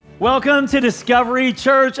Welcome to Discovery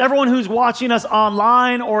Church. Everyone who's watching us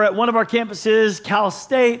online or at one of our campuses, Cal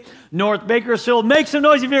State, North Bakersfield, make some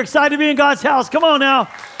noise if you're excited to be in God's house. Come on now.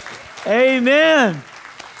 Amen.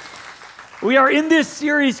 We are in this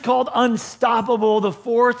series called Unstoppable, the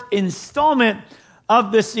fourth installment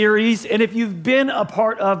of the series. And if you've been a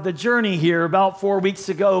part of the journey here about 4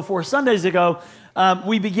 Sundays ago,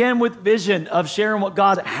 we began with vision of sharing what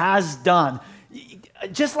God has done.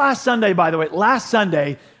 Just last Sunday, by the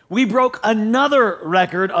way, we broke another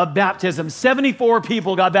record of baptism. 74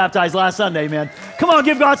 people got baptized last Sunday, man. Come on,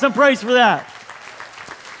 give God some praise for that.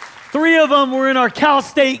 3 of them were in our Cal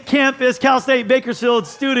State campus, Cal State Bakersfield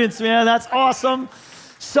students, man. That's awesome.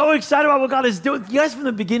 So excited about what God is doing. You guys, from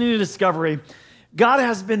the beginning of Discovery, God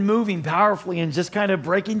has been moving powerfully and just kind of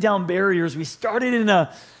breaking down barriers. We started in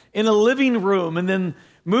a living room and then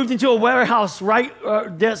moved into a warehouse right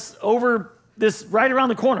around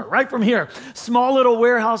the corner, right from here. Small little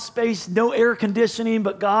warehouse space, no air conditioning,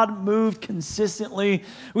 but God moved consistently.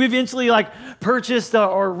 We eventually purchased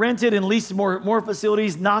or rented and leased more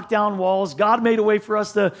facilities, knocked down walls. God made a way for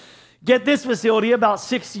us to get this facility about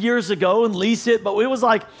 6 years ago and lease it, but it was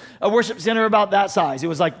like a worship center about that size. It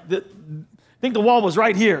was like, I think the wall was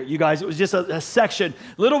right here, you guys. It was just a section.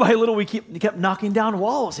 Little by little, we kept knocking down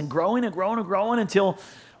walls and growing until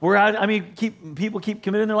people keep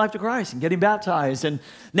committing their life to Christ and getting baptized. And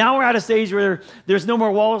now we're at a stage where there's no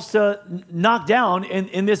more walls to knock down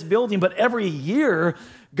in this building. But every year,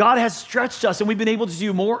 God has stretched us, and we've been able to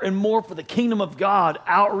do more and more for the kingdom of God,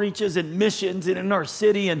 outreaches and missions and in our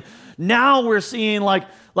city. And now we're seeing like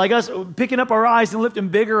us picking up our eyes and lifting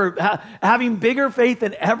bigger, having bigger faith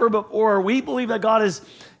than ever before. We believe that God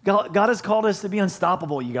has called us to be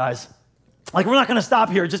unstoppable, you guys. We're not going to stop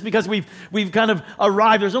here just because we've kind of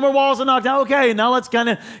arrived. There's no more walls to knock down. Okay, now let's kind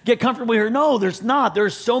of get comfortable here. No, there's not.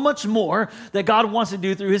 There's so much more that God wants to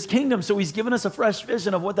do through his kingdom. So he's given us a fresh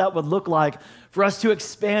vision of what that would look like for us to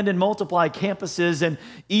expand and multiply campuses in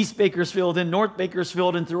East Bakersfield and North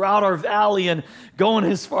Bakersfield and throughout our valley and going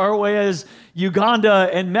as far away as Uganda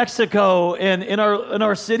and Mexico and in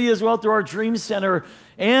our city as well through our Dream Center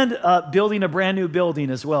and building a brand new building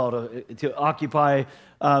as well to occupy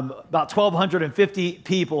about 1,250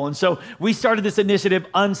 people. And so we started this initiative,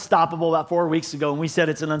 Unstoppable, about 4 weeks ago, and we said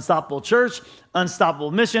it's an unstoppable church,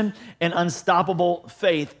 unstoppable mission, and unstoppable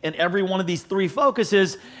faith. And every one of these 3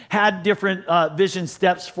 focuses had different vision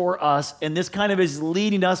steps for us, and this kind of is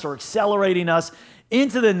leading us or accelerating us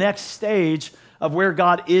into the next stage of where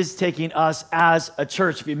God is taking us as a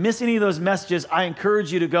church. If you miss any of those messages, I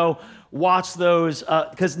encourage you to go watch those,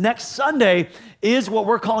 because next Sunday is what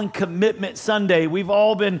we're calling Commitment Sunday. We've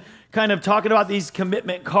all been kind of talking about these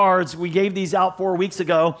commitment cards. We gave these out 4 weeks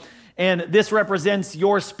ago, and this represents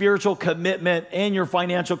your spiritual commitment and your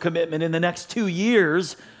financial commitment in the next 2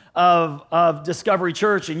 years of Discovery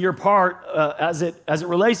Church, and your part as it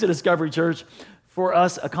relates to Discovery Church for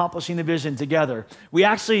us accomplishing the vision together. We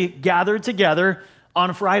actually gathered together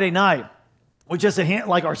on Friday night with just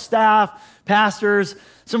our staff, pastors,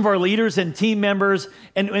 some of our leaders and team members,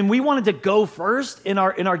 and we wanted to go first in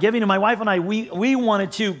our giving. And my wife and I, we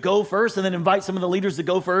wanted to go first and then invite some of the leaders to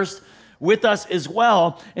go first with us as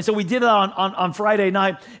well. And so we did it on Friday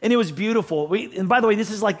night, and it was beautiful. And by the way,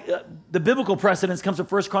 this is the biblical precedence comes from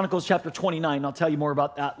 1 Chronicles chapter 29. I'll tell you more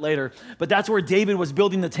about that later. But that's where David was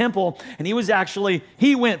building the temple, and he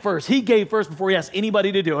went first. He gave first before he asked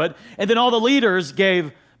anybody to do it. And then all the leaders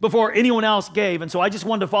gave before anyone else gave. And so I just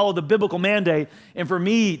wanted to follow the biblical mandate, and for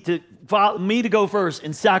me to go first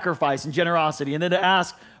in sacrifice and generosity, and then to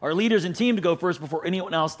ask our leaders and team to go first before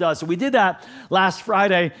anyone else does. So we did that last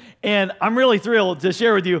Friday, and I'm really thrilled to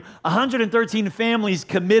share with you 113 families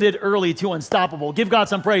committed early to Unstoppable. Give God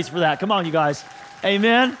some praise for that. Come on, you guys.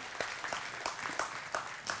 Amen.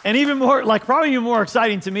 And even more, probably even more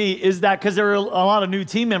exciting to me is that because there were a lot of new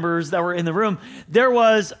team members that were in the room, there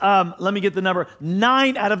was, let me get the number,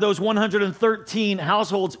 9 out of those 113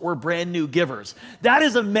 households were brand new givers. That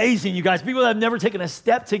is amazing, you guys. People that have never taken a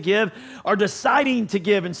step to give are deciding to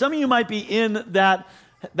give. And some of you might be in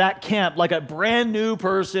that camp, like a brand new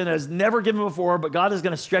person has never given before, but God is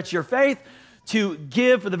going to stretch your faith to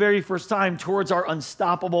give for the very first time towards our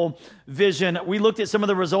unstoppable vision. We looked at some of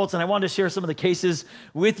the results, and I wanted to share some of the cases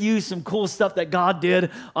with you, some cool stuff that God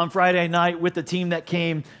did on Friday night with the team that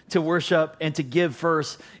came to worship and to give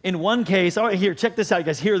first. In one case, here, check this out, you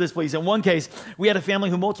guys. Hear this, please. In one case, we had a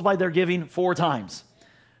family who multiplied their giving 4 times.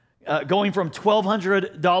 Going from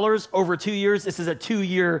 $1,200 over 2 years, this is a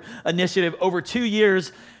 2-year initiative, over 2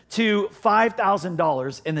 years, to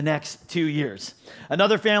 $5,000 in the next 2 years.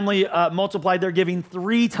 Another family multiplied their giving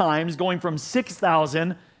 3 times, going from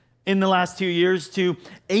 $6,000 in the last 2 years to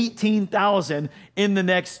 18,000 in the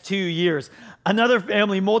next 2 years. Another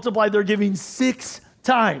family multiplied their giving 6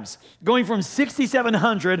 times, going from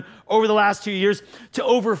 6,700 over the last 2 years to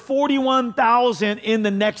over 41,000 in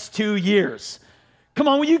the next 2 years. Come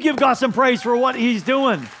on, will you give God some praise for what he's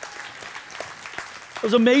doing?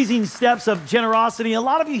 Those amazing steps of generosity. A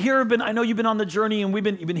lot of you here have been, I know you've been on the journey and you've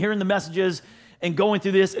been hearing the messages and going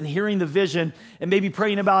through this and hearing the vision and maybe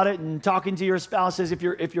praying about it and talking to your spouses if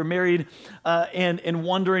you're married and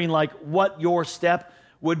wondering like what your step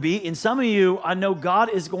would be. And some of you, I know God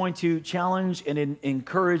is going to challenge and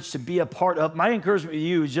encourage to be a part of. My encouragement to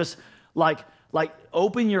you is just like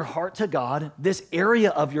open your heart to God, this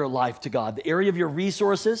area of your life to God, the area of your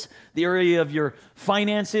resources, the area of your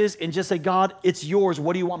finances, and just say, God, it's yours.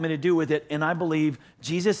 What do you want me to do with it? And I believe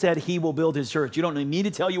Jesus said he will build his church. You don't need me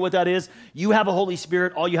to tell you what that is. You have a Holy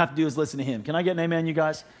Spirit. All you have to do is listen to him. Can I get an amen, you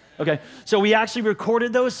guys? Okay, so we actually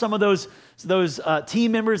recorded some of those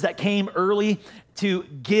team members that came early to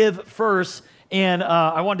give first, and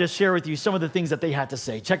I wanted to share with you some of the things that they had to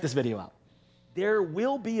say. Check this video out. There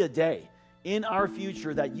will be a day in our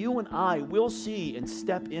future that you and I will see and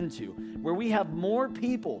step into where we have more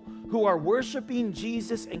people who are worshiping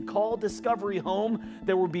Jesus and call Discovery home.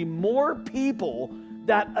 There will be more people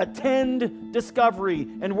that attend Discovery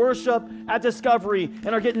and worship at Discovery and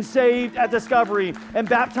are getting saved at Discovery and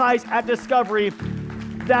baptized at Discovery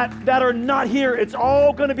that are not here. It's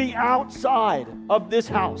all going to be outside of this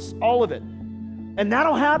house, all of it. And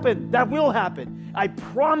that'll happen. That will happen. I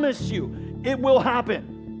promise you, it will happen.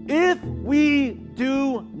 If we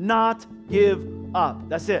do not give up,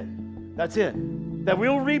 that's it. That's it. That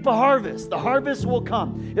we'll reap a harvest. The harvest will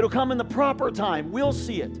come. It'll come in the proper time. We'll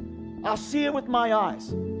see it. I'll see it with my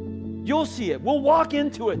eyes. You'll see it. We'll walk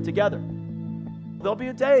into it together. There'll be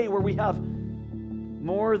a day where we have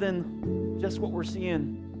more than just what we're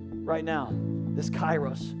seeing right now, this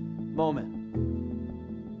Kairos moment.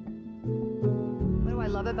 What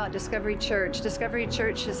I love about Discovery Church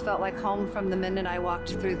has felt like home from the minute I walked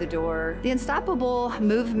through the door. The Unstoppable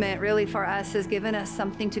movement really for us has given us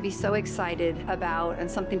something to be so excited about and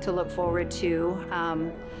something to look forward to.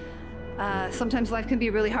 Sometimes life can be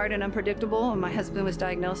really hard and unpredictable. My husband was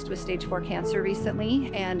diagnosed with stage 4 cancer recently,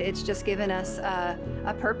 and it's just given us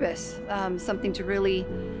a purpose, something to really,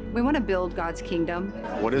 we want to build God's kingdom.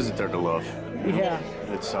 What is it there to love? Yeah.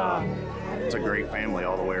 It's a great family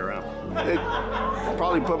all the way around. It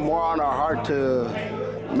probably put more on our heart to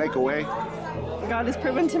make a way. God has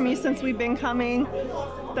proven to me since we've been coming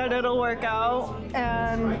that it'll work out,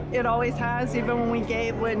 and it always has. Even when we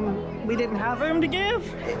gave when we didn't have room to give,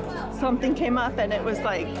 something came up and it was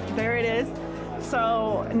like, there it is.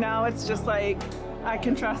 So now it's just like, I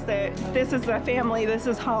can trust it. This is a family, this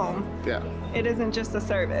is home. Yeah. It isn't just a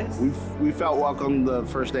service. We felt welcome the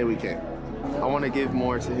first day we came. I want to give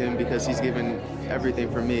more to him because he's given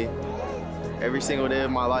everything for me. Every single day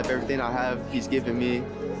of my life, everything I have, he's given me.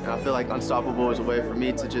 And I feel like Unstoppable is a way for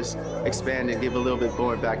me to just expand and give a little bit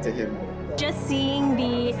more back to him. Just seeing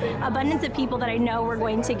the abundance of people that I know we're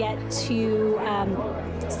going to get to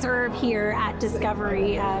serve here at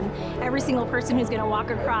Discovery. Every single person who's going to walk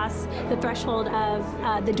across the threshold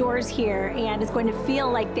of the doors here and is going to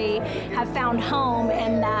feel like they have found home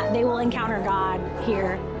and that they will encounter God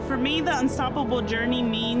here. For me, the Unstoppable journey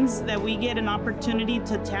means that we get an opportunity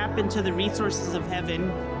to tap into the resources of heaven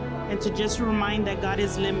and to just remind that God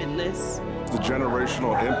is limitless. The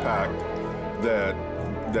generational impact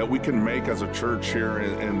that we can make as a church here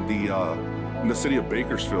in the city of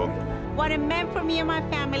Bakersfield. What it meant for me and my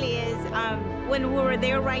family is when we were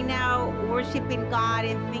there right now, worshiping God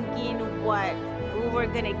and thinking what we were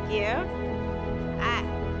gonna give,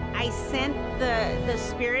 I sent the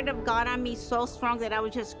Spirit of God on me so strong that I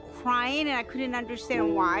was just crying and I couldn't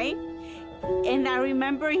understand why. And I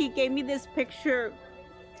remember he gave me this picture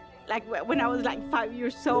like when I was like 5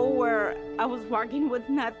 years old, where I was walking with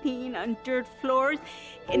nothing on dirt floors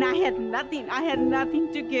and I had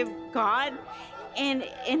nothing to give God. And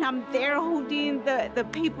I'm there holding the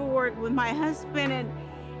paperwork with my husband, and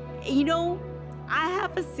you know, I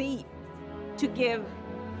have a seed to give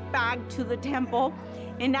back to the temple,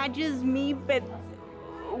 and not just me, but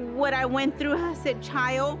what I went through as a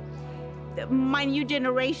child. My new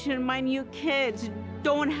generation, my new kids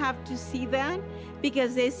don't have to see that,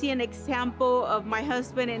 because they see an example of my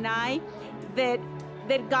husband and I that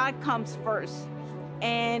God comes first.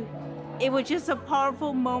 And it was just a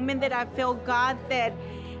powerful moment that I felt, God, that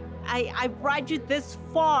I brought you this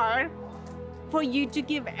far for you to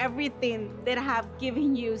give everything that I have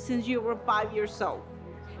given you since you were 5 years old.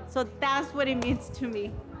 So that's what it means to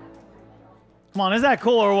me. Come on, is that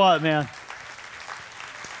cool or what, man?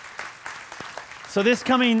 So this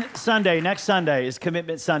coming Sunday, next Sunday, is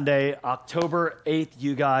Commitment Sunday, October 8th,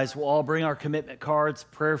 you guys. We'll all bring our commitment cards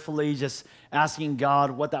prayerfully, just asking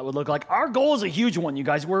God what that would look like. Our goal is a huge one, you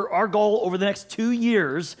guys. Our goal over the next 2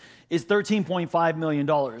 years is $13.5 million.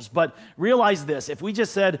 But realize this, if we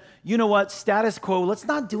just said, you know what, status quo, let's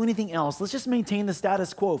not do anything else. Let's just maintain the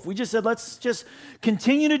status quo. If we just said, let's just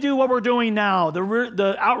continue to do what we're doing now, the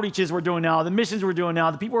outreaches we're doing now, the missions we're doing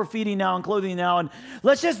now, the people we're feeding now and clothing now, and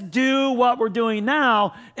let's just do what we're doing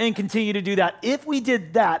now and continue to do that. If we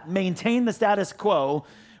did that, maintain the status quo,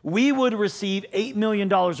 we would receive $8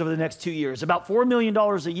 million over the next 2 years. About $4 million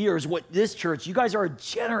a year is what this church, you guys are a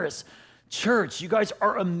generous church. You guys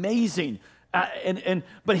are amazing.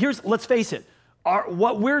 But let's face it,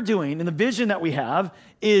 what we're doing and the vision that we have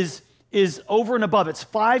is over and above. It's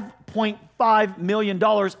 $5.5 million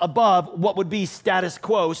above what would be status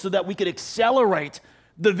quo so that we could accelerate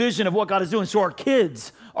the vision of what God is doing. So our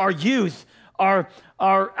kids, our youth, our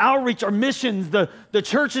outreach, our missions, the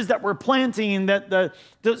churches that we're planting,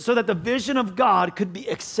 so that the vision of God could be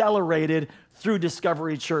accelerated through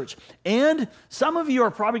Discovery Church. And some of you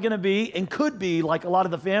are probably going to be and could be like a lot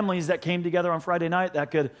of the families that came together on Friday night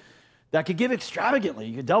that could give extravagantly.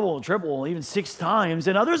 You could double, triple, even 6 times.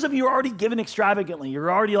 And others of you are already giving extravagantly.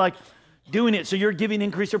 You're already like doing it. So your giving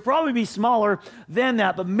increase will probably be smaller than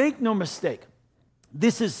that. But make no mistake,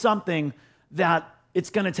 this is something that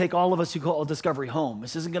it's going to take all of us who call Discovery home.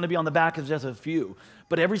 This isn't going to be on the back of just a few.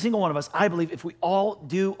 But every single one of us, I believe if we all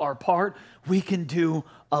do our part, we can do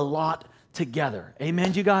a lot together.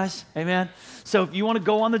 Amen, you guys? Amen? So if you want to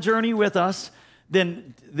go on the journey with us,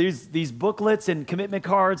 then there's these booklets and commitment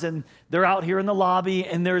cards, and they're out here in the lobby,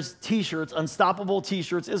 and there's t-shirts, Unstoppable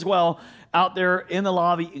t-shirts as well, out there in the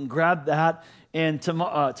lobby. You can grab that, and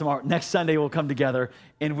tomorrow, next Sunday, we'll come together,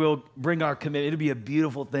 and we'll bring our commitment. It'll be a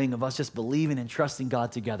beautiful thing of us just believing and trusting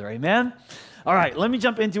God together. Amen? All right, let me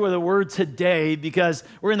jump into the word today because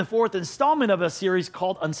we're in the 4th installment of a series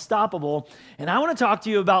called Unstoppable, and I want to talk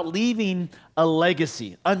to you about leaving a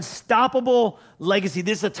legacy. Unstoppable legacy.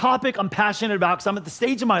 This is a topic I'm passionate about because I'm at the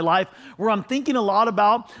stage of my life where I'm thinking a lot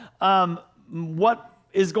about what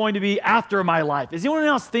is going to be after my life. Does anyone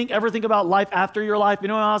else ever think about life after your life?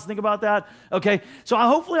 Anyone else think about that? Okay, so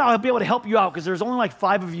hopefully I'll be able to help you out because there's only like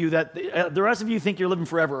 5 of you that the rest of you think you're living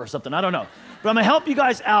forever or something. I don't know, but I'm going to help you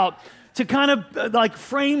guys out to kind of like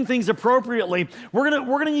frame things appropriately. We're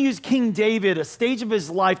gonna use King David, a stage of his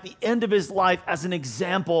life, the end of his life, as an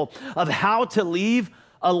example of how to leave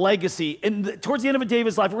a legacy. And towards the end of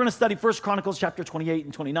David's life, we're gonna study 1 Chronicles chapter 28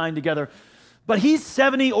 and 29 together. But he's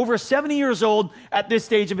over 70 years old at this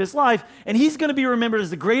stage of his life, and he's gonna be remembered as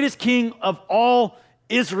the greatest king of all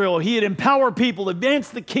Israel. He had empowered people,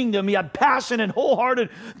 advanced the kingdom. He had passion and wholehearted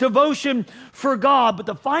devotion for God. But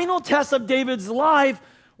the final test of David's life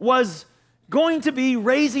was going to be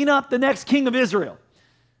raising up the next king of Israel.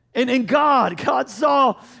 And God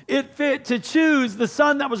saw it fit to choose the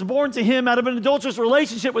son that was born to him out of an adulterous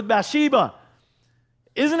relationship with Bathsheba.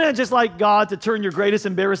 Isn't it just like God to turn your greatest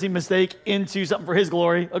embarrassing mistake into something for his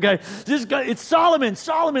glory? Okay, it's Solomon.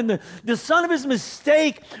 Solomon, the son of his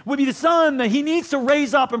mistake would be the son that he needs to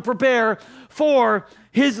raise up and prepare for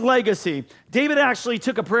his legacy. David actually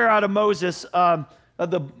took a prayer out of Moses,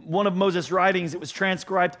 one of Moses' writings. It was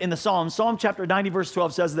transcribed in the Psalms. Psalm chapter 90, verse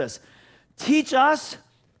 12 says this: teach us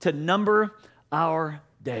to number our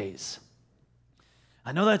days.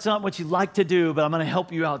 I know that's not what you like to do, but I'm going to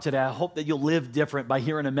help you out today. I hope that you'll live different by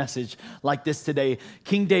hearing a message like this today.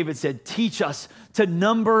 King David said, teach us to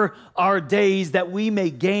number our days that we may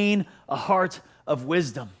gain a heart of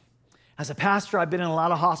wisdom. As a pastor, I've been in a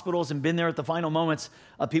lot of hospitals and been there at the final moments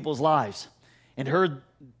of people's lives and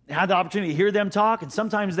had the opportunity to hear them talk, and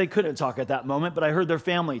sometimes they couldn't talk at that moment, but I heard their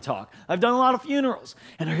family talk. I've done a lot of funerals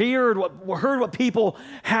and heard what people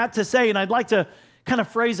had to say, and I'd like to kind of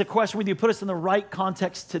phrase a question with you, put us in the right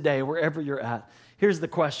context today, wherever you're at. Here's the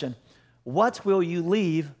question: what will you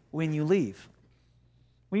leave when you leave?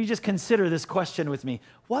 Will you just consider this question with me?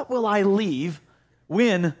 What will I leave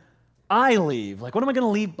when I leave? Like, what am I going to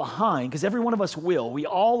leave behind? Because every one of us will.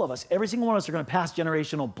 All of us, every single one of us are going to pass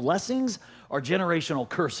generational blessings or generational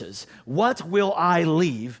curses. What will I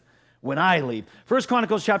leave when I leave? 1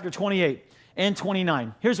 Chronicles chapter 28 and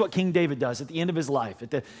 29. Here's what King David does at the end of his life.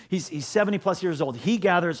 He's 70 plus years old. He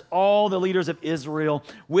gathers all the leaders of Israel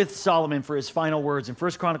with Solomon for his final words. In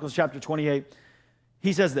 1 Chronicles chapter 28,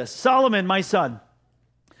 he says this: Solomon, my son,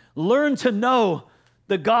 learn to know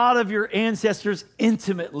the God of your ancestors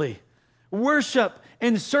intimately. Worship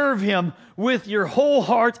and serve him with your whole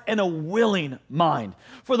heart and a willing mind.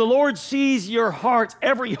 For the Lord sees your heart,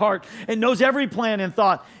 every heart, and knows every plan and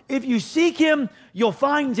thought. If you seek him, you'll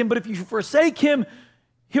find him, but if you forsake him,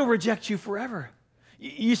 he'll reject you forever.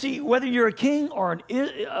 You see, whether you're a king or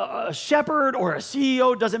a shepherd or a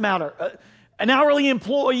CEO, it doesn't matter. An hourly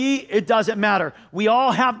employee, it doesn't matter. We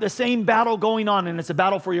all have the same battle going on, and it's a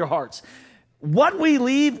battle for your hearts. What we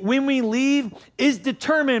leave, when we leave, is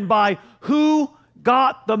determined by who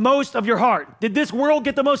got the most of your heart. Did this world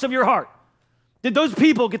get the most of your heart? Did those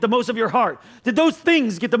people get the most of your heart? Did those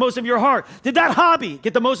things get the most of your heart? Did that hobby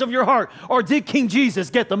get the most of your heart? Or did King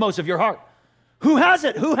Jesus get the most of your heart? Who has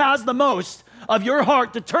it? Who has the most of your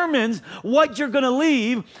heart determines what you're going to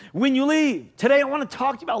leave when you leave. Today, I want to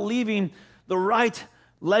talk to you about leaving the right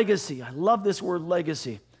legacy. I love this word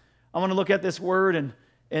legacy. I want to look at this word and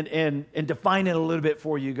define it a little bit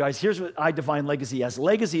for you guys. Here's what I define legacy as.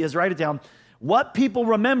 Legacy is, write it down, what people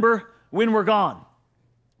remember when we're gone.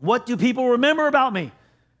 What do people remember about me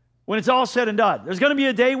when it's all said and done? There's going to be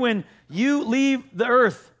a day when you leave the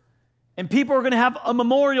earth and people are going to have a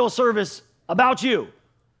memorial service about you.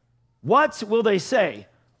 What will they say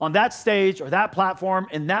on that stage or that platform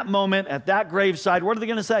in that moment at that graveside? What are they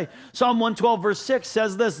going to say? Psalm 112 verse 6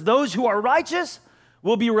 says this, those who are righteous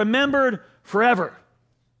will be remembered forever.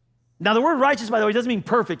 Now the word righteous, by the way, doesn't mean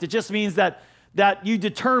perfect. It just means that you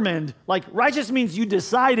determined, like righteous means you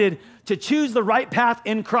decided to choose the right path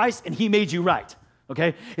in Christ and he made you right,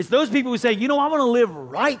 okay? It's those people who say, you know, I want to live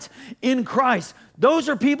right in Christ. Those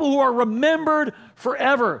are people who are remembered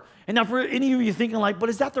forever. And now for any of you thinking like, but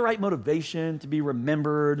is that the right motivation to be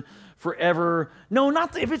remembered forever? No,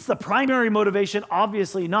 not if it's the primary motivation,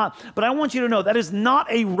 obviously not. But I want you to know that is not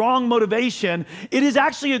a wrong motivation. It is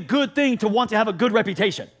actually a good thing to want to have a good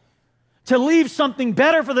reputation. To leave something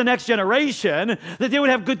better for the next generation, that they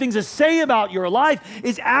would have good things to say about your life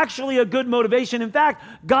is actually a good motivation. In fact,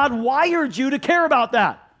 God wired you to care about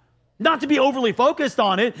that. Not to be overly focused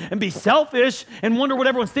on it and be selfish and wonder what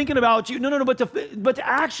everyone's thinking about you. No, but to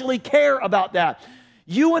actually care about that.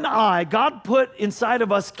 You and I, God put inside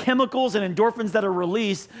of us chemicals and endorphins that are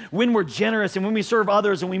released when we're generous and when we serve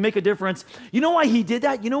others and we make a difference. You know why he did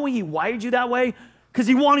that? You know why he wired you that way? Because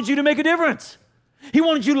he wanted you to make a difference. He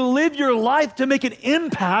wanted you to live your life to make an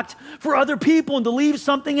impact for other people and to leave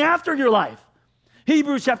something after your life.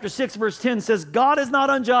 Hebrews chapter 6 verse 10 says, God is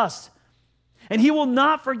not unjust, and he will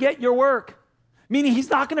not forget your work. Meaning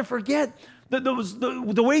he's not going to forget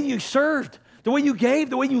the way you served, the way you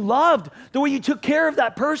gave, the way you loved, the way you took care of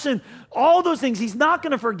that person. All those things he's not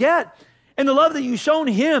going to forget. And the love that you've shown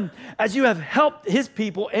him as you have helped his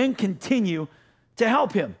people and continue to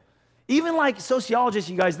help him. Even like sociologists,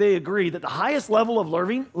 you guys, they agree that the highest level of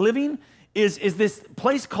living is this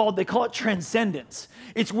place they call it transcendence.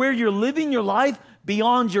 It's where you're living your life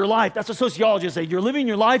beyond your life. That's what sociologists say. You're living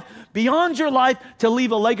your life beyond your life to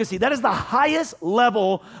leave a legacy. That is the highest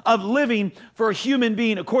level of living for a human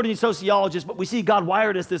being, according to sociologists. But we see God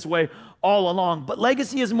wired us this way all along. But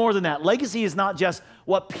legacy is more than that. Legacy is not just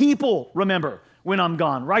what people remember when I'm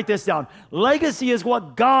gone. Write this down. Legacy is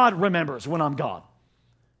what God remembers when I'm gone.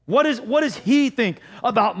 What does he think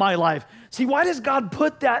about my life? See, why does God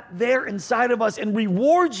put that there inside of us and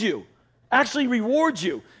actually reward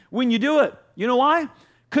you when you do it? You know why?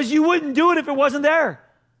 Because you wouldn't do it if it wasn't there.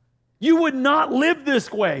 You would not live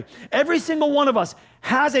this way. Every single one of us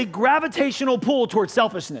has a gravitational pull towards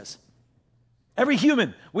selfishness. Every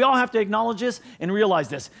human, we all have to acknowledge this and realize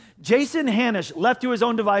this. Jason Hanash, left to his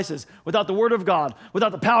own devices, without the word of God,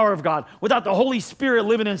 without the power of God, without the Holy Spirit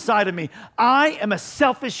living inside of me, I am a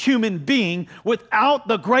selfish human being without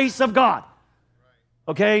the grace of God.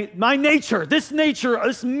 Okay? My nature, this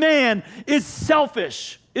man is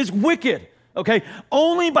selfish, is wicked. Okay?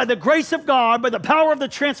 Only by the grace of God, by the power of the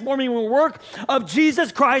transforming work of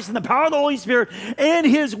Jesus Christ and the power of the Holy Spirit and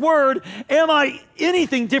his word, am I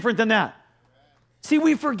anything different than that. See,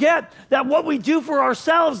 we forget that what we do for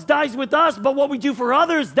ourselves dies with us, but what we do for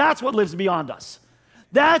others, that's what lives beyond us.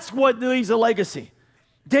 That's what leaves a legacy.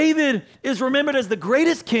 David is remembered as the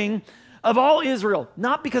greatest king of all Israel,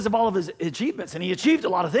 not because of all of his achievements, and he achieved a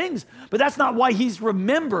lot of things, but that's not why he's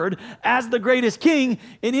remembered as the greatest king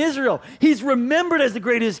in Israel. He's remembered as the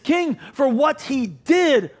greatest king for what he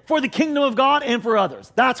did for the kingdom of God and for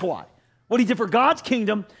others. That's why. What he did for God's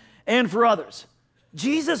kingdom and for others.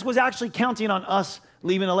 Jesus was actually counting on us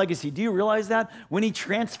leaving a legacy. Do you realize that? When he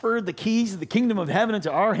transferred the keys of the kingdom of heaven into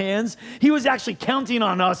our hands, he was actually counting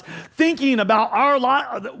on us, thinking about our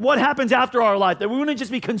life, what happens after our life, that we wouldn't just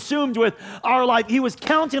be consumed with our life. He was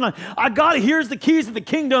counting on, God, here's the keys of the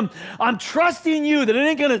kingdom. I'm trusting you that it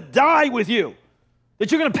ain't going to die with you, that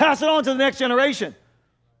you're going to pass it on to the next generation.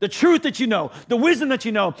 the truth that you know, the wisdom that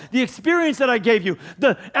you know, the experience that I gave you,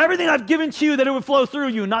 everything I've given to you, that it would flow through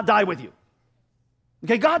you, not die with you.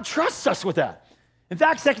 Okay, God trusts us with that. In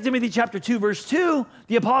fact, 2 Timothy chapter 2, verse 2,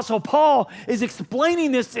 the Apostle Paul is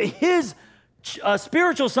explaining this to his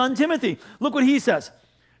spiritual son, Timothy. Look what he says.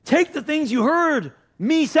 Take the things you heard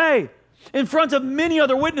me say in front of many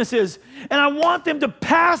other witnesses, and I want them to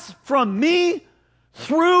pass from me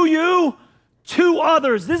through you to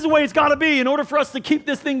others. This is the way it's got to be in order for us to keep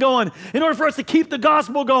this thing going, in order for us to keep the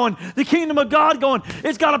gospel going, the kingdom of God going.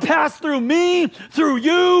 It's got to pass through me, through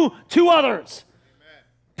you, to others. Amen.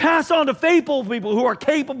 Pass on to faithful people who are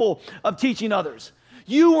capable of teaching others.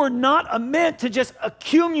 You were not meant to just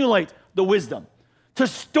accumulate the wisdom, to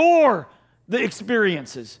store the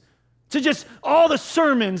experiences, to just all the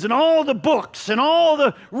sermons and all the books and all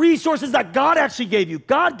the resources that God actually gave you.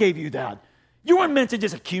 God gave you that. You weren't meant to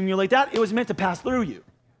just accumulate that. It was meant to pass through you,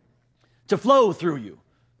 to flow through you,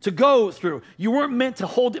 to go through. You weren't meant to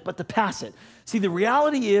hold it, but to pass it. See, the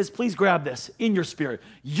reality is, please grab this in your spirit.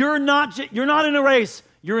 You're not in a race,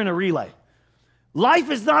 you're in a relay.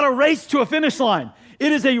 Life is not a race to a finish line.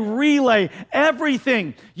 It is a relay.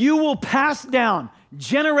 Everything you will pass down,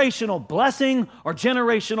 generational blessing or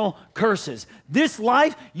generational curses. This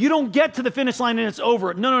life, you don't get to the finish line and it's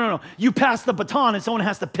over. No. You pass the baton and someone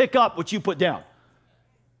has to pick up what you put down.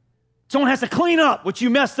 Someone has to clean up what you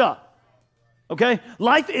messed up. Okay?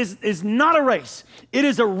 Life is not a race. It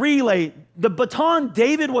is a relay. The baton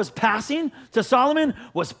David was passing to Solomon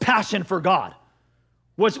was passion for God.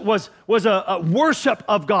 Was a worship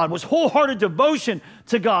of God, was wholehearted devotion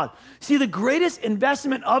to God. See, the greatest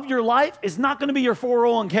investment of your life is not going to be your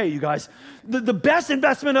 401k, you guys. The best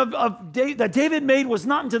investment that David made was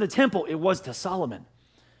not into the temple, it was to Solomon.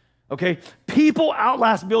 Okay? People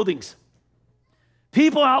outlast buildings.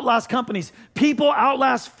 People outlast companies. People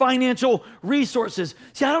outlast financial resources.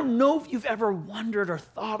 See, I don't know if you've ever wondered or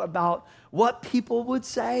thought about what people would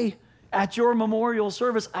say at your memorial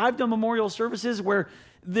service. I've done memorial services where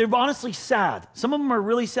they're honestly sad. Some of them are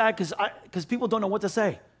really sad because people don't know what to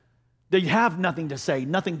say. They have nothing to say,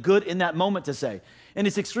 nothing good in that moment to say. And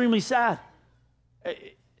it's extremely sad.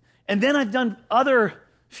 And then I've done other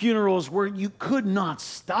funerals where you could not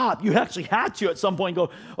stop. You actually had to at some point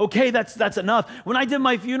go, okay, that's enough. When I did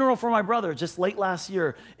my funeral for my brother just late last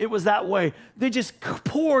year, it was that way. They just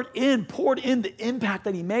poured in the impact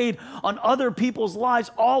that he made on other people's lives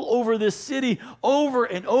all over this city, over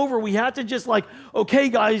and over. We had to just okay,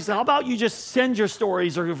 guys, how about you just send your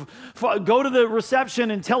stories or go to the reception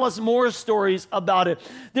and tell us more stories about it.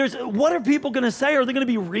 What are people going to say? Are they going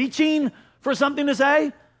to be reaching for something to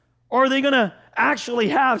say? Or are they going to actually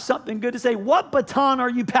have something good to say? What baton are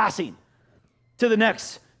you passing to the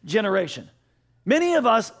next generation? Many of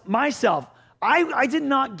us, myself, I did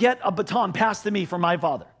not get a baton passed to me from my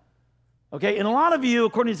father. Okay, and a lot of you,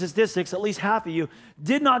 according to statistics, at least half of you,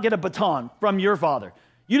 did not get a baton from your father.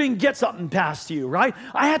 You didn't get something passed to you, right?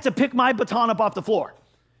 I had to pick my baton up off the floor.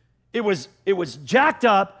 It was jacked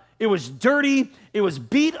up. It was dirty, it was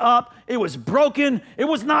beat up, it was broken, it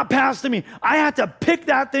was not passed to me. I had to pick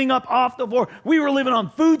that thing up off the floor. We were living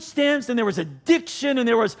on food stamps, and there was addiction, and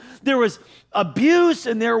there was abuse,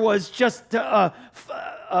 and there was just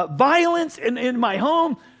violence in my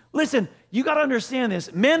home. Listen, you got to understand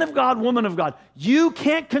this. Man of God, woman of God, you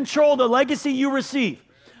can't control the legacy you receive,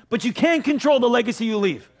 but you can control the legacy you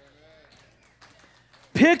leave.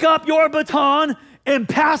 Pick up your baton and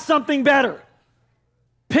pass something better.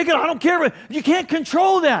 Pick it up. I don't care. But you can't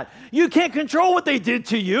control that. You can't control what they did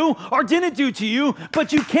to you or didn't do to you,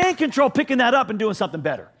 but you can control picking that up and doing something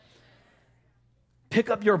better. Pick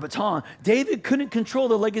up your baton. David couldn't control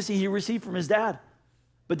the legacy he received from his dad.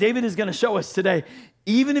 But David is going to show us today,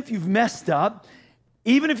 even if you've messed up,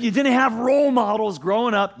 even if you didn't have role models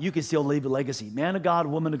growing up, you can still leave a legacy. Man of God,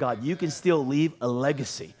 woman of God, you can still leave a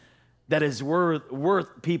legacy that is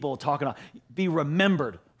worth people talking about. Be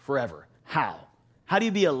remembered forever. How? How do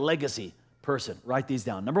you be a legacy person? Write these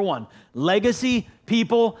down. Number one, legacy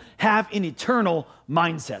people have an eternal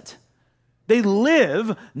mindset. They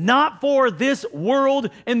live not for this world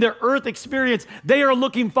and their earth experience. They are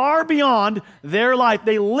looking far beyond their life.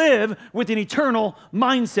 They live with an eternal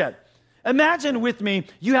mindset. Imagine with me,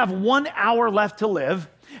 you have 1 hour left to live,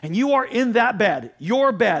 and you are in that bed,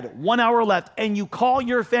 your bed, 1 hour left, and you call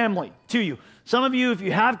your family to you. Some of you, if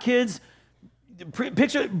you have kids,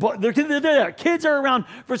 picture, they're there. Kids are around.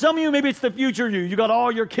 For some of you, maybe it's the future you. You got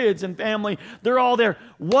all your kids and family. They're all there.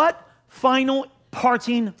 What final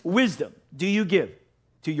parting wisdom do you give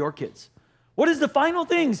to your kids? What is the final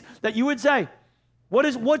things that you would say?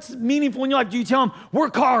 What's meaningful in your life? Do you tell them,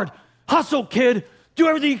 work hard, hustle, kid, do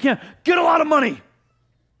everything you can, get a lot of money?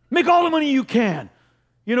 Make all the money you can.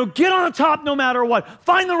 Get on the top no matter what.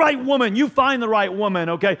 Find the right woman. You find the right woman,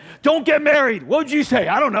 okay? Don't get married. What would you say?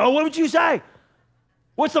 I don't know. What would you say?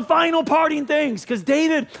 What's the final parting things? Because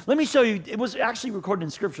David, let me show you, it was actually recorded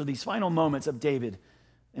in Scripture, these final moments of David.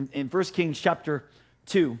 In 1 Kings chapter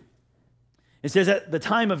 2, it says, at the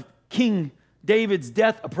time of King David's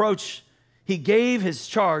death approached, he gave his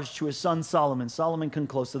charge to his son Solomon. Solomon come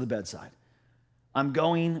close to the bedside. I'm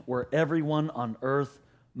going where everyone on earth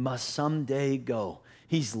must someday go.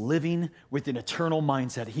 He's living with an eternal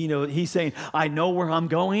mindset. He's saying, I know where I'm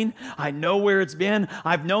going. I know where it's been.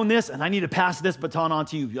 I've known this, and I need to pass this baton on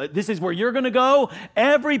to you. This is where you're going to go.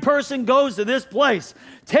 Every person goes to this place.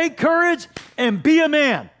 Take courage and be a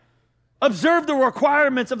man. Observe the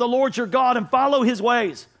requirements of the Lord your God and follow his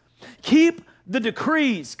ways. Keep the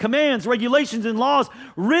decrees, commands, regulations, and laws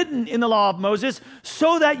written in the law of Moses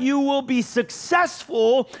so that you will be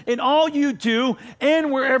successful in all you do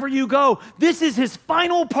and wherever you go. This is his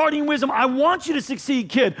final parting wisdom. I want you to succeed,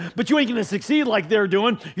 kid, but you ain't going to succeed like they're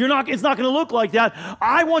doing. It's not going to look like that.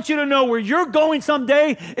 I want you to know where you're going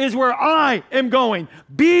someday is where I am going.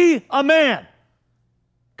 Be a man.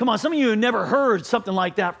 Come on, some of you have never heard something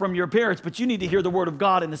like that from your parents, but you need to hear the word of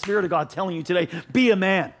God and the Spirit of God telling you today, be a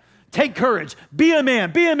man. Take courage. Be a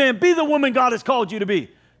man. Be a man. Be the woman God has called you to be.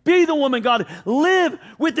 Be the woman God. Live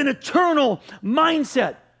with an eternal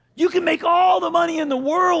mindset. You can make all the money in the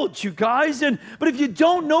world, you guys, but if you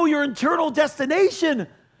don't know your eternal destination,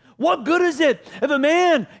 what good is it if a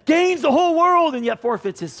man gains the whole world and yet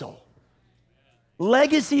forfeits his soul?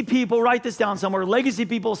 Legacy people, write this down somewhere, legacy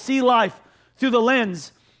people see life through the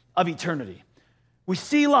lens of eternity. We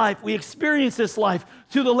see life, we experience this life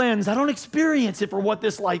through the lens. I don't experience it for what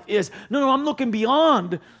this life is. No, I'm looking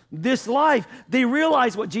beyond this life. They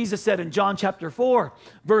realize what Jesus said in John chapter 4,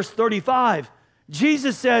 verse 35.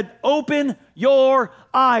 Jesus said, open your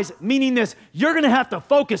eyes, meaning this, you're going to have to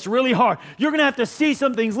focus really hard. You're going to have to see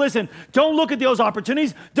some things. Listen, don't look at those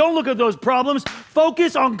opportunities. Don't look at those problems.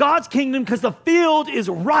 Focus on God's kingdom because the field is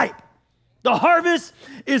ripe. The harvest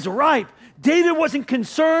is ripe. David wasn't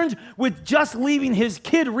concerned with just leaving his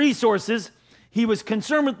kid resources. He was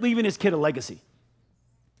concerned with leaving his kid a legacy.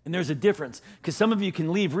 And there's a difference because some of you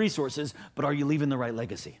can leave resources, but are you leaving the right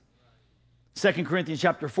legacy? 2 Corinthians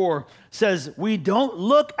chapter 4 says, we don't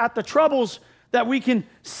look at the troubles that we can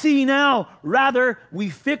see now. Rather, we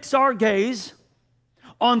fix our gaze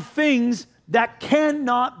on things that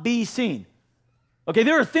cannot be seen. Okay,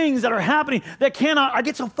 there are things that are happening that I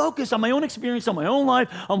get so focused on my own experience, on my own life,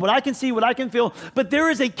 on what I can see, what I can feel, but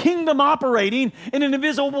there is a kingdom operating in an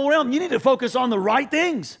invisible realm. You need to focus on the right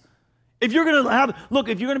things. If you're going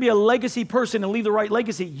to be a legacy person and leave the right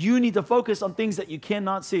legacy, you need to focus on things that you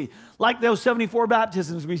cannot see. Like those 74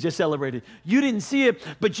 baptisms we just celebrated. You didn't see it,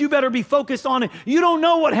 but you better be focused on it. You don't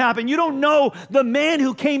know what happened. You don't know the man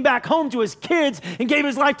who came back home to his kids and gave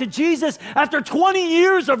his life to Jesus after 20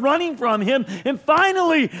 years of running from him, and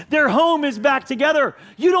finally their home is back together.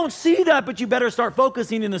 You don't see that, but you better start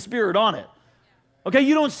focusing in the Spirit on it. Okay,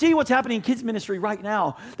 you don't see what's happening in kids ministry right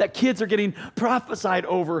now, that kids are getting prophesied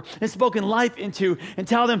over and spoken life into and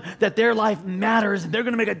tell them that their life matters and they're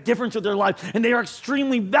going to make a difference with their life and they are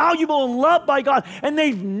extremely valuable and loved by God, and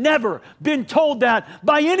they've never been told that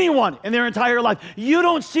by anyone in their entire life. You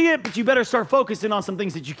don't see it, but you better start focusing on some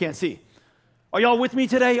things that you can't see. Are y'all with me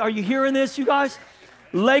today? Are you hearing this, you guys?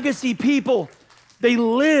 Legacy people, they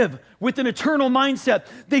live with an eternal mindset.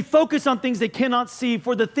 They focus on things they cannot see,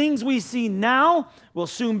 for the things we see now will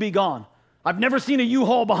soon be gone. I've never seen a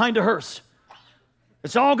U-Haul behind a hearse.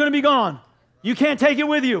 It's all going to be gone. You can't take it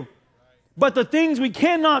with you. But the things we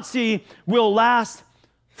cannot see will last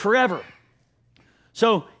forever.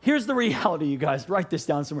 So here's the reality, you guys. Write this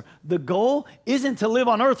down somewhere. The goal isn't to live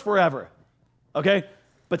on earth forever, okay?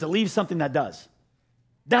 But to leave something that does.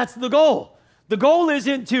 That's the goal. The goal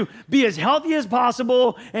isn't to be as healthy as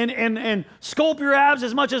possible and sculpt your abs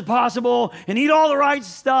as much as possible and eat all the right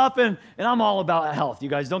stuff. And I'm all about health, you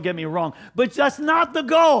guys, don't get me wrong. But that's not the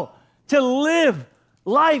goal, to live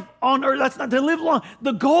life on earth. That's not to live long.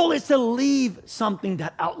 The goal is to leave something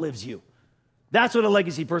that outlives you. That's what a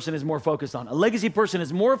legacy person is more focused on. A legacy person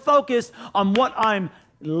is more focused on what I'm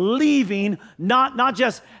leaving, not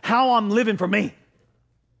just how I'm living for me.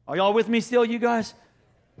 Are y'all with me still, you guys?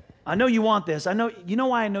 I know you want this. You know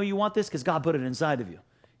why I know you want this? Because God put it inside of you.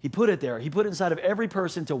 He put it there. He put it inside of every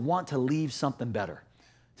person to want to leave something better,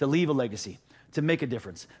 to leave a legacy, to make a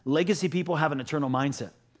difference. Legacy people have an eternal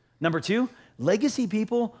mindset. Number two, legacy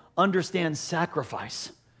people understand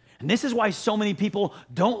sacrifice. And this is why so many people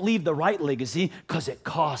don't leave the right legacy, because it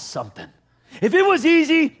costs something. If it was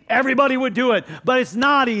easy, everybody would do it. But it's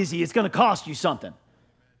not easy. It's going to cost you something.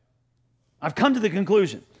 I've come to the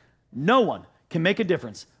conclusion, no one can make a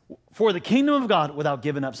difference for the kingdom of God without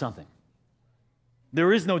giving up something.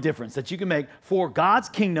 There is no difference that you can make for God's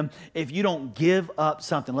kingdom if you don't give up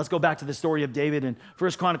something. Let's go back to the story of David in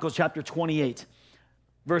 1 Chronicles chapter 28.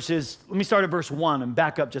 Let me start at verse 1 and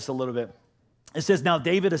back up just a little bit. It says, now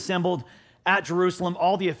David assembled at Jerusalem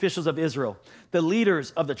all the officials of Israel, the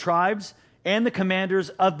leaders of the tribes and the commanders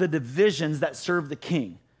of the divisions that served the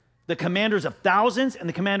king, the commanders of thousands and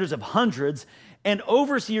the commanders of hundreds, and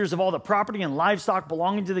overseers of all the property and livestock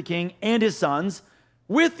belonging to the king and his sons,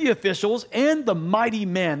 with the officials and the mighty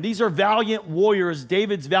men. These are valiant warriors,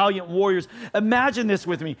 David's valiant warriors. Imagine this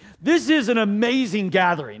with me. This is an amazing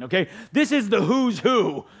gathering, okay? This is the who's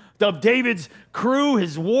who of David's crew,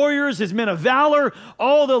 his warriors, his men of valor,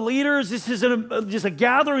 all the leaders. This is just a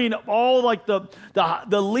gathering of all like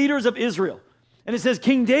the leaders of Israel. And it says,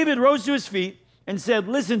 King David rose to his feet and said,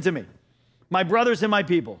 listen to me, my brothers and my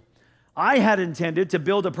people. I had intended to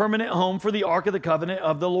build a permanent home for the Ark of the Covenant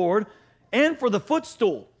of the Lord and for the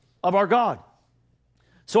footstool of our God.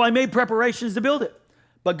 So I made preparations to build it.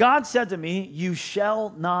 But God said to me, you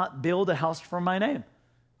shall not build a house for my name,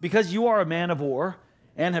 because you are a man of war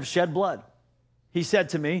and have shed blood. He said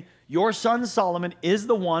to me, your son Solomon is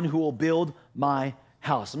the one who will build my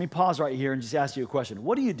house. Let me pause right here and just ask you a question.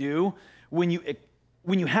 What do you do when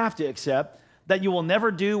you have to accept that you will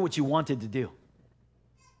never do what you wanted to do?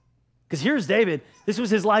 Because here's David. This was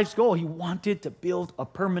his life's goal. He wanted to build a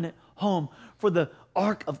permanent home for the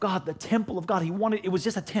ark of God, the temple of God. It was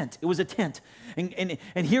just a tent. It was a tent.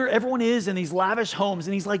 And here everyone is in these lavish homes.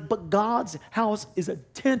 And he's like, but God's house is a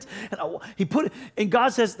tent. And God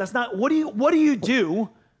says, that's not, what do you do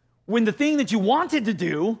when the thing that you wanted to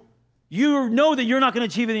do, you know that you're not going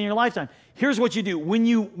to achieve it in your lifetime? Here's what you do. When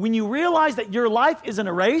you realize that your life isn't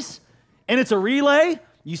a race and it's a relay,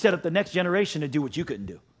 you set up the next generation to do what you couldn't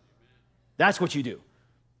do. That's what you do.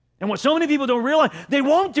 And what so many people don't realize, they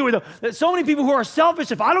won't do it though. There's so many people who are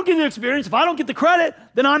selfish. If I don't get the experience, if I don't get the credit,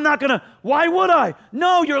 then I'm not going to. Why would I?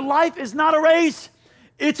 No, your life is not a race.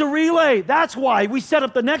 It's a relay. That's why we set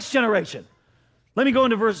up the next generation. Let me go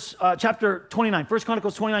into chapter 29. 1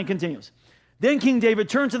 Chronicles 29 continues. Then King David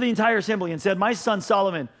turned to the entire assembly and said, my son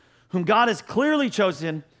Solomon, whom God has clearly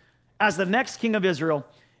chosen as the next king of Israel,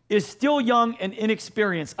 is still young and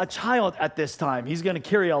inexperienced, a child at this time. He's going to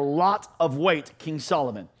carry a lot of weight, King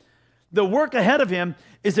Solomon. The work ahead of him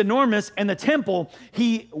is enormous, and the temple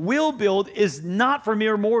he will build is not for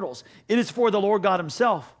mere mortals. It is for the Lord God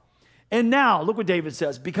himself. And now, look what David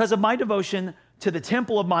says, because of my devotion to the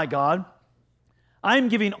temple of my God, I am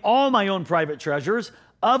giving all my own private treasures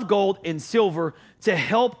of gold and silver to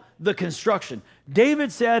help the construction.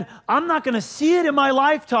 David said, I'm not going to see it in my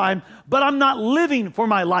lifetime, but I'm not living for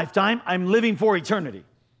my lifetime. I'm living for eternity.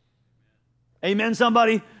 Amen,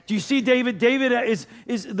 somebody? Do you see David? David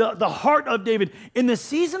is the heart of David. In the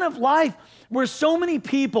season of life where so many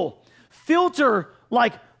people filter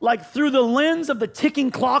like through the lens of the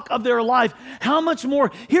ticking clock of their life, how much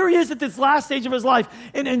more? Here he is at this last stage of his life,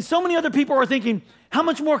 and so many other people are thinking, how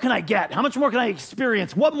much more can I get? How much more can I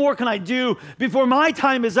experience? What more can I do before my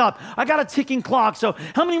time is up? I got a ticking clock, so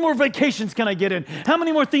how many more vacations can I get in? How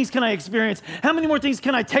many more things can I experience? How many more things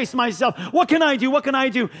can I taste myself? What can I do? What can I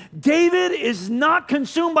do? David is not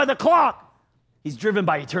consumed by the clock. He's driven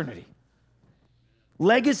by eternity.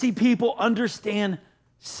 Legacy people understand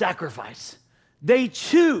sacrifice. They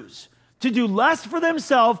choose to do less for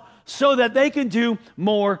themselves so that they can do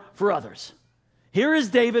more for others. Here is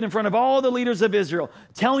David in front of all the leaders of Israel,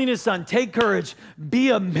 telling his son, take courage, be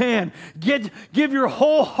a man, give your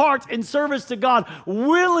whole heart in service to God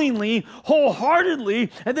willingly,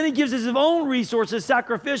 wholeheartedly, and then he gives his own resources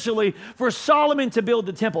sacrificially for Solomon to build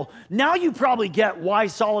the temple. Now you probably get why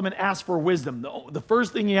Solomon asked for wisdom, the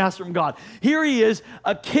first thing he asked from God. Here he is,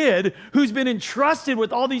 a kid who's been entrusted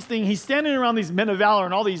with all these things. He's standing around these men of valor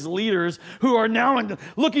and all these leaders who are now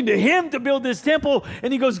looking to him to build this temple,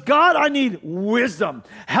 and he goes, God, I need wisdom.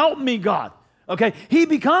 Help me, God. Okay, he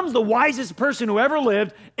becomes the wisest person who ever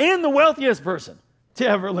lived and the wealthiest person to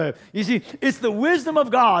ever live. You see, it's the wisdom of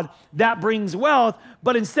God that brings wealth,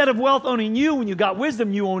 but instead of wealth owning you, when you got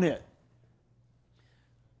wisdom, you own it.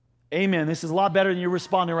 Amen. This is a lot better than you're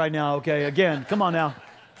responding right now. Okay, again, come on now.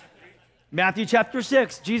 Matthew chapter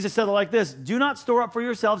 6, Jesus said it like this, do not store up for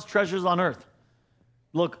yourselves treasures on earth.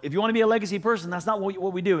 Look, if you want to be a legacy person, that's not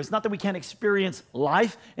what we do. It's not that we can't experience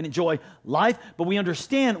life and enjoy life, but we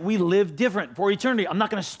understand we live different for eternity. I'm not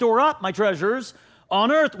going to store up my treasures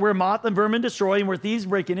on earth where moth and vermin destroy and where thieves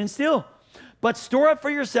break in and steal. But store up for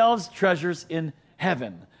yourselves treasures in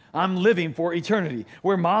heaven. I'm living for eternity,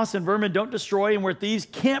 where moths and vermin don't destroy and where thieves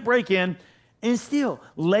can't break in And still,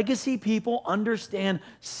 legacy people understand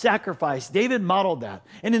sacrifice. David modeled that.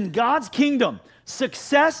 And in God's kingdom,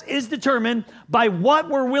 success is determined by what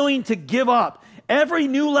we're willing to give up. Every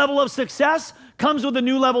new level of success comes with a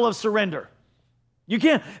new level of surrender.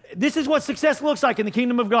 This is what success looks like in the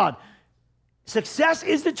kingdom of God. Success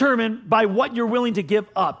is determined by what you're willing to give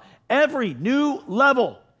up. Every new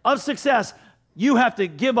level of success, you have to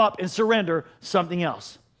give up and surrender something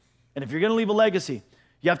else. And if you're going to leave a legacy,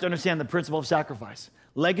 you have to understand the principle of sacrifice.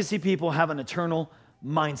 Legacy people have an eternal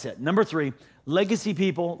mindset. Number 3, legacy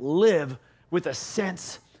people live with a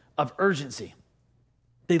sense of urgency.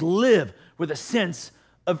 They live with a sense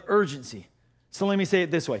of urgency. So let me say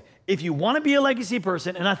it this way. If you want to be a legacy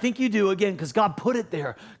person, and I think you do, again, because God put it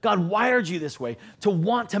there, God wired you this way, to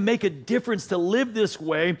want to make a difference, to live this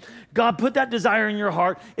way, God put that desire in your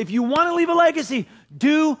heart. If you want to leave a legacy,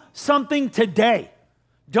 do something today.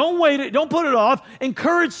 Don't wait, don't put it off.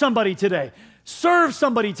 Encourage somebody today. Serve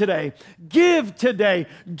somebody today. Give today.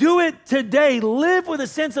 Do it today. Live with a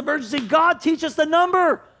sense of urgency. God, teach us to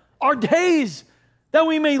number our days that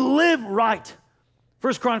we may live right.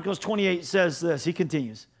 1 Chronicles 28 says this. He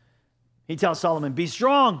continues. He tells Solomon, be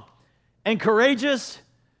strong and courageous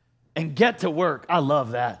and get to work. I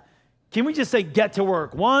love that. Can we just say get to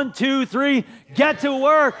work? 1, 2, 3, get to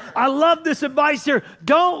work. I love this advice here.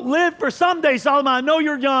 Don't live for someday, Solomon. I know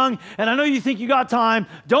you're young, and I know you think you got time.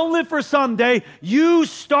 Don't live for someday. You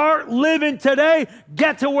start living today.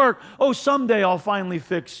 Get to work. Oh, someday I'll finally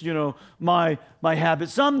fix, my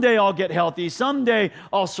habits. Someday I'll get healthy. Someday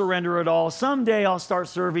I'll surrender it all. Someday I'll start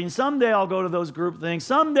serving. Someday I'll go to those group things.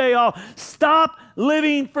 Someday I'll stop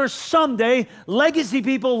living for someday. Legacy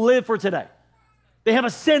people live for today. They have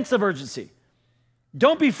a sense of urgency.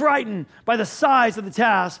 Don't be frightened by the size of the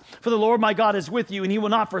task, for the Lord my God is with you, and he will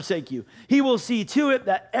not forsake you. He will see to it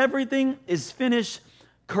that everything is finished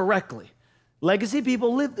correctly. Legacy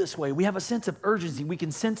people live this way. We have a sense of urgency. We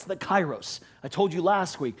can sense the kairos. I told you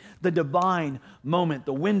last week, the divine moment,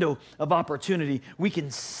 the window of opportunity. We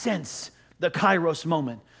can sense the kairos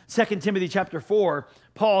moment. 2 Timothy chapter 4,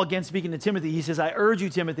 Paul, again speaking to Timothy, he says, I urge you,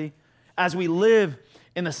 Timothy, as we live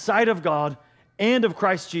in the sight of God and of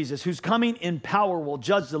Christ Jesus, whose coming in power will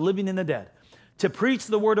judge the living and the dead, to preach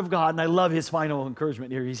the word of God. And I love his final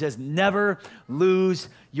encouragement here. He says, never lose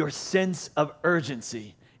your sense of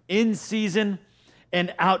urgency in season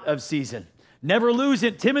and out of season. Never lose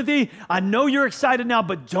it. Timothy, I know you're excited now,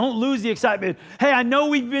 but don't lose the excitement. Hey, I know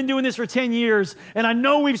we've been doing this for 10 years, and I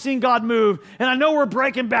know we've seen God move, and I know we're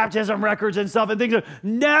breaking baptism records and stuff and things.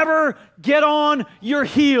 Never get on your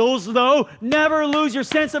heels, though. Never lose your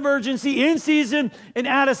sense of urgency in season and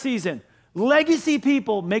out of season. Legacy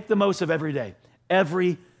people make the most of every day,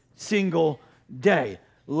 every single day.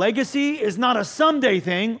 Legacy is not a someday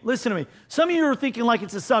thing. Listen to me. Some of you are thinking like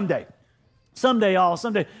it's a someday.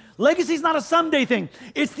 Someday. Legacy is not a someday thing.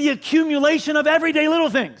 It's the accumulation of everyday little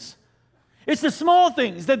things. It's the small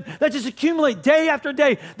things that just accumulate day after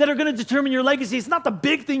day that are going to determine your legacy. It's not the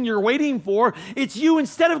big thing you're waiting for. It's you,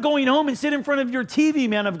 instead of going home and sit in front of your TV,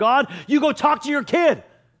 man of God, you go talk to your kid.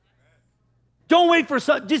 Don't wait for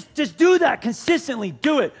just do that consistently.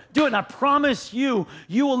 Do it. And I promise you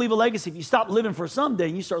will leave a legacy if you stop living for someday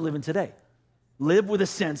and you start living today. Live with a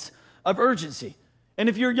sense of urgency. And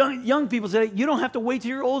if you're young people today, you don't have to wait till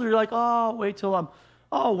you're older. You're like, I'll wait till I'm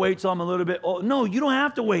a little bit old. No, you don't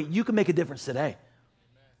have to wait. You can make a difference today.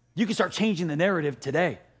 You can start changing the narrative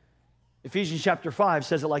today. Ephesians chapter 5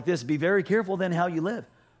 says it like this: be very careful then how you live,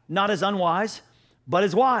 not as unwise, but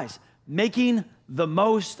as wise, making the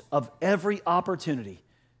most of every opportunity,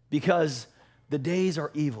 because the days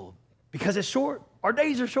are evil, because it's short. Our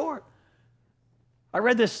days are short. I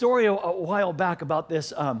read this story a while back about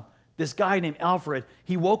this guy named Alfred.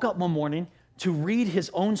 He woke up one morning to read his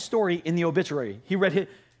own story in the obituary. He read it,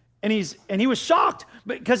 and he was shocked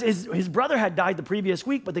because his brother had died the previous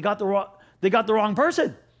week, but they got the wrong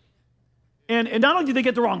person. And not only did they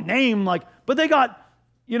get the wrong name, but they got,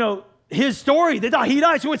 his story. They thought he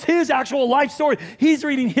died, so it's his actual life story. He's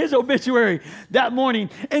reading his obituary that morning.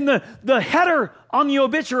 And the header on the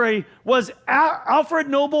obituary was Alfred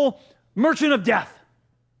Noble, Merchant of Death.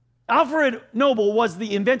 Alfred Noble was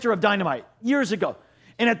the inventor of dynamite years ago.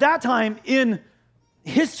 And at that time in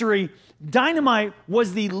history, dynamite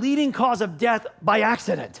was the leading cause of death by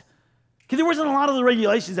accident. Because there wasn't a lot of the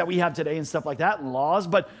regulations that we have today and stuff like that and laws,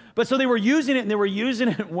 but so they were using it, and they were using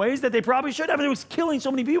it in ways that they probably should have. And it was killing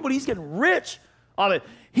so many people, but he's getting rich on it.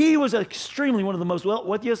 He was extremely one of the most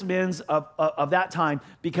wealthiest men of that time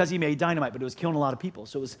because he made dynamite, but it was killing a lot of people.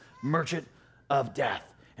 So it was Merchant of Death.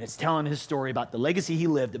 And it's telling his story about the legacy he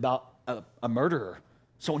lived, about a murderer,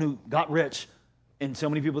 someone who got rich, and so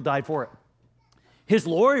many people died for it. his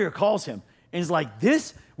lawyer calls him and is like,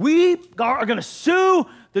 we are going to sue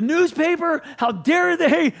the newspaper. How dare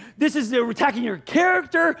they? They're attacking your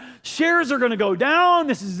character. Shares are going to go down.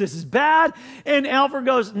 This is bad. And Alfred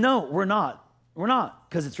goes, no, we're not. We're not,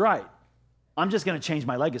 because it's right. I'm just going to change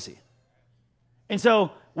my legacy. And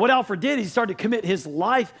so what Alfred did, he started to commit his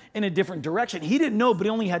life in a different direction. He didn't know, but he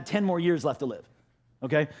only had 10 more years left to live.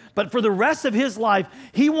 Okay? But for the rest of his life,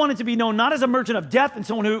 he wanted to be known not as a merchant of death and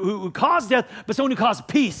someone who caused death, but someone who caused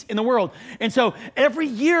peace in the world. And so every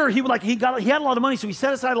year he had a lot of money, so he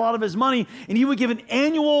set aside a lot of his money, and he would give an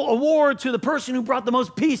annual award to the person who brought the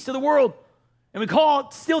most peace to the world. And we call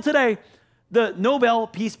it still today the Nobel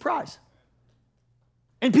Peace Prize.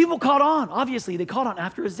 And people caught on, obviously. They caught on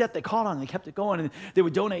after his death. They caught on, and they kept it going, and they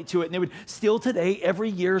would donate to it. And they would still today, every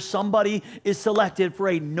year, somebody is selected for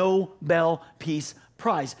a Nobel Peace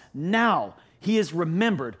Prize. Now, he is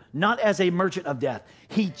remembered not as a merchant of death.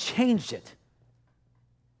 He changed it.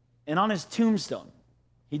 And on his tombstone,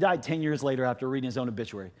 he died 10 years later after reading his own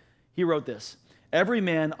obituary. He wrote this: every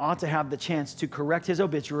man ought to have the chance to correct his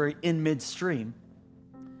obituary in midstream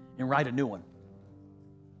and write a new one.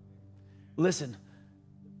 Listen,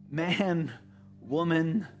 man,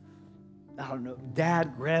 woman, I don't know,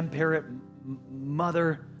 dad, grandparent,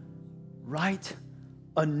 mother, write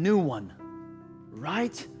a new one.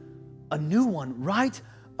 Write a new one. Write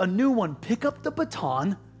a new one. Pick up the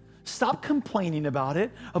baton. Stop complaining about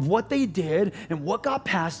it, of what they did and what got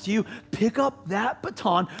past you. Pick up that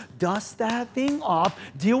baton, dust that thing off,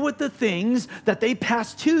 deal with the things that they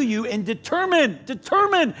passed to you, and determine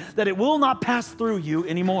that it will not pass through you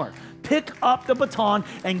anymore. Pick up the baton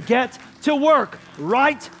and get to work.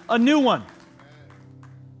 Write a new one.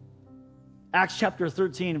 Acts chapter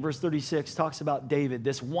 13, verse 36 talks about David.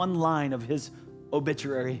 This one line of his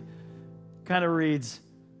obituary kind of reads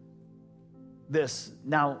this: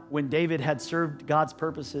 now, when David had served God's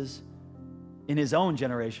purposes in his own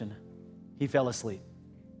generation, he fell asleep.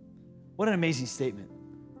 What an amazing statement,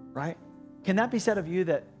 right? Can that be said of you?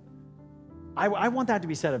 That I want that to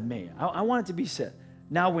be said of me. I want it to be said.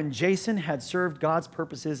 Now, when Jason had served God's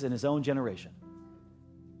purposes in his own generation,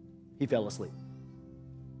 he fell asleep.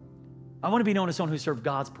 I want to be known as someone who served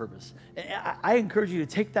God's purpose. I encourage you to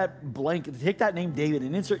take that blank, take that name David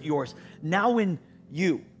and insert yours. Now, when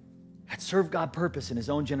you had served God's purpose in his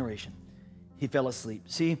own generation, he fell asleep.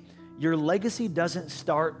 See, your legacy doesn't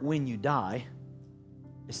start when you die.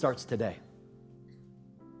 It starts today.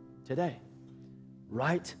 Today.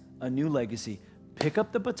 Write a new legacy. Pick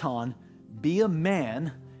up the baton, be a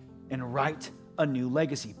man, and write a new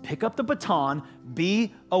legacy. Pick up the baton,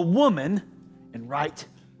 be a woman, and write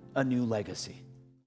a new legacy.